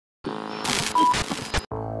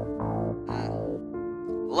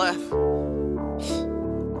left.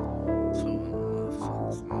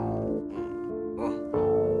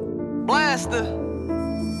 Blaster.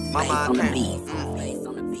 My mind can't.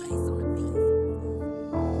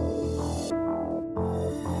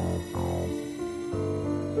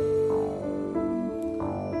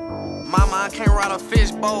 Mama, I can't ride a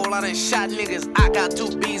fishbowl, I done shot niggas. I got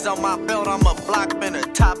 2 B's on my belt, I'm a block bender,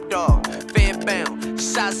 top dog. Fed bound,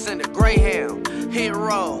 shots in the Greyhound. Hit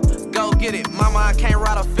roll, go get it. Mama, I can't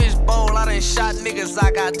ride a fishbowl, I done shot niggas.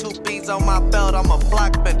 I got 2 B's on my belt, I'm a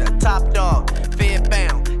block bender, top dog. Fed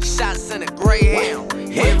bound, shots in the Greyhound.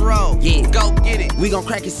 Hit roll, yeah, go get it. We gon'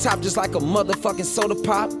 crack his top just like a motherfucking soda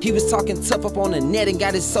pop. He was talking tough up on the net and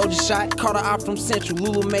got his soldier shot. Caught a op from Central,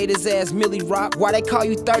 Lulu made his ass Millie rock. Why they call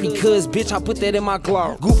you 30? Cuz bitch, I put that in my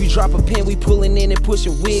glove. Goofy drop a pin, we pulling in and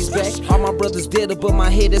pushing wigs back. All my brothers dead above my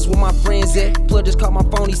head, that's where my friends at. Blood just caught my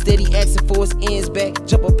phone, he steady asking for his ends back.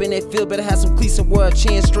 Jump up in that field, better have some cleats and wear a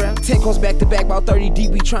chin strap. 10 course back to back, about 30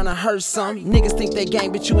 deep, we tryna hurt some. Niggas think they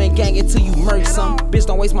gang, but you ain't gang until you murk some. Bitch,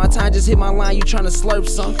 don't waste my time, just hit my line, you tryna slurp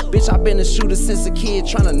some. Bitch, I been a shooter since a kid,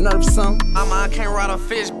 tryna nerf some. Mama, I can't ride a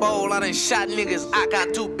fishbowl, I done shot niggas. I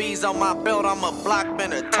got 2 B's on my belt, I'm a block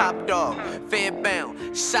bender, top dog. Fed bound,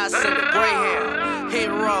 shots in the Greyhound. Hit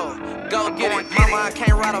roll, go get it. Mama, I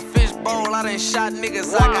can't ride a fishbowl, I done shot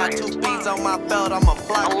niggas. I got 2 B's on my belt, I'm a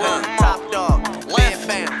block bender, top dog. Fed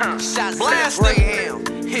bound, shots in the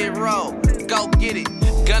Greyhound. Hit roll, go get it.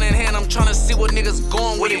 Gun in hand, I'm tryna see what niggas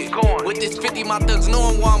going with it. With this 50, my thugs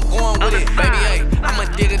knowing where I'm going with it. Baby, hey, I'ma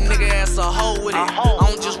dig a nigga ass a hole with it. I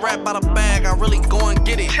don't just rap out a bag, I really go and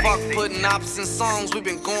get it. Fuck putting ops in songs, we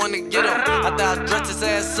been going to get them. I thought I dressed his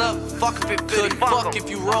ass up, fuck if it fit. Fuck if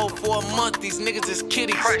you roll for a month, these niggas is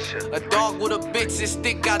kiddies. A dog with a bitch, his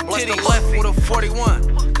stick got titties. Left with a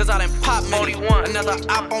 41, cause I done pop many. Another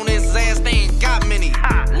op on his ass, they ain't got many.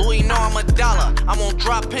 Louis know I'm a dollar, I'm gon'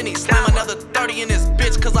 drop pennies. Slam another 30 in this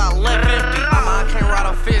bitch, cause I left empty. Mama, I can't ride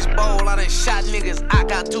a fishbowl, I done shot niggas. I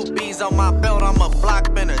got 2 B's on my belt, I'm a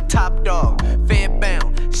block bender, top dog. Fed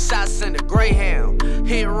bound, shots in the Greyhound.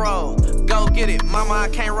 Hit roll, go get it. Mama, I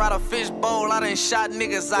can't ride a fishbowl, I done shot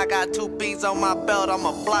niggas. I got 2 B's on my belt, I'm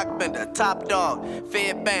a block bender, top dog.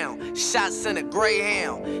 Fed bound, shots in the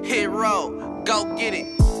Greyhound. Hit roll, go get it.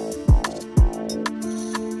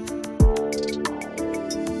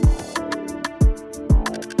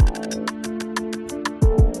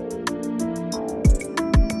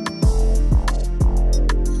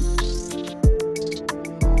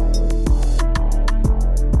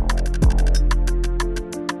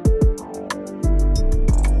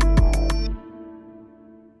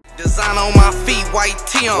 Design on my feet, white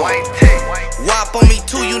tee on. Wop on me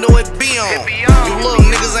too, you know it be on. You little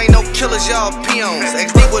niggas ain't no killers, y'all peons.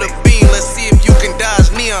 XD with a beam, let's see if you can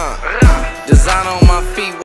dodge neon. Design on my